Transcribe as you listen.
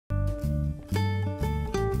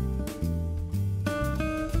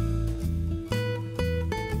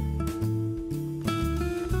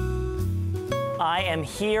I am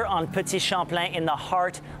here on Petit Champlain in the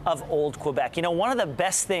heart of Old Quebec. You know, one of the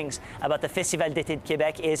best things about the Festival d'été de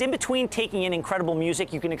Québec is in between taking in incredible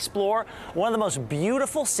music, you can explore one of the most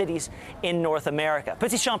beautiful cities in North America.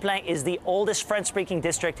 Petit Champlain is the oldest French-speaking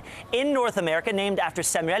district in North America, named after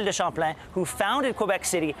Samuel de Champlain, who founded Quebec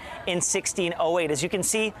City in 1608. As you can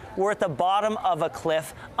see, we're at the bottom of a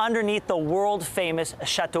cliff underneath the world-famous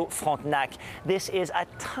Chateau Frontenac. This is a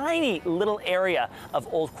tiny little area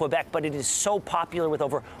of Old Quebec, but it is so popular with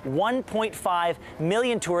over 1.5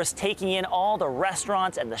 million tourists taking in all the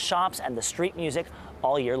restaurants and the shops and the street music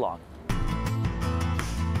all year long.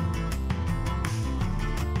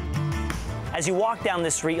 As you walk down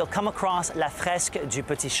this street, you'll come across La Fresque du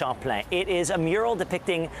Petit Champlain. It is a mural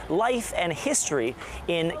depicting life and history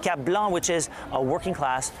in Cap Blanc, which is a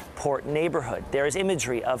working-class port neighborhood. There is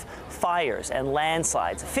imagery of fires and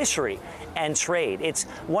landslides, fishery and trade. It's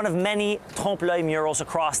one of many trompe-l'œil murals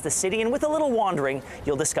across the city, and with a little wandering,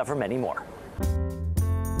 you'll discover many more.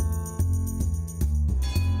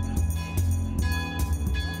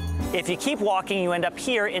 If you keep walking, you end up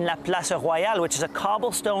here in La Place Royale, which is a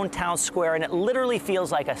cobblestone town square, and it literally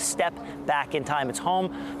feels like a step back in time. It's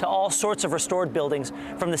home to all sorts of restored buildings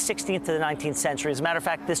from the 16th to the 19th century. As a matter of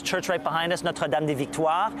fact, this church right behind us, Notre Dame des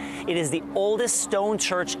Victoires, it is the oldest stone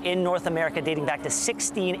church in North America, dating back to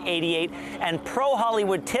 1688. And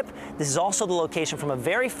pro-Hollywood tip, this is also the location from a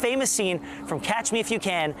very famous scene from Catch Me If You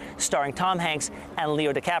Can, starring Tom Hanks and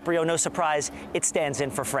Leo DiCaprio. No surprise, it stands in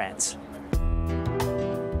for France.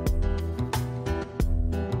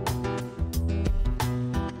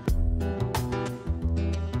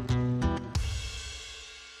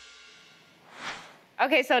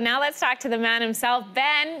 Okay, so now let's talk to the man himself,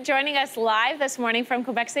 Ben, joining us live this morning from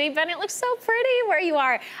Quebec City. Ben, it looks so pretty where you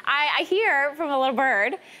are. I hear from a little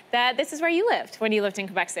bird that this is where you lived when you lived in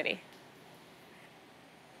Quebec City.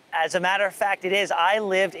 As a matter of fact, it is. I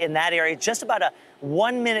lived in that area, just about a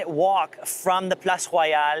 1-minute walk from the Place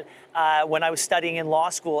Royale when I was studying in law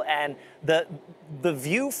school. And the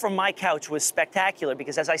view from my couch was spectacular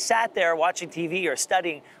because as I sat there watching TV or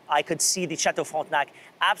studying, I could see the Chateau Frontenac,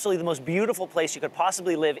 absolutely the most beautiful place you could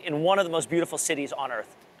possibly live in one of the most beautiful cities on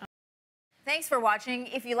earth. Thanks for watching.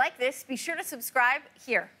 If you like this, be sure to subscribe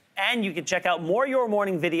here. And you can check out more Your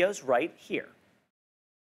Morning videos right here.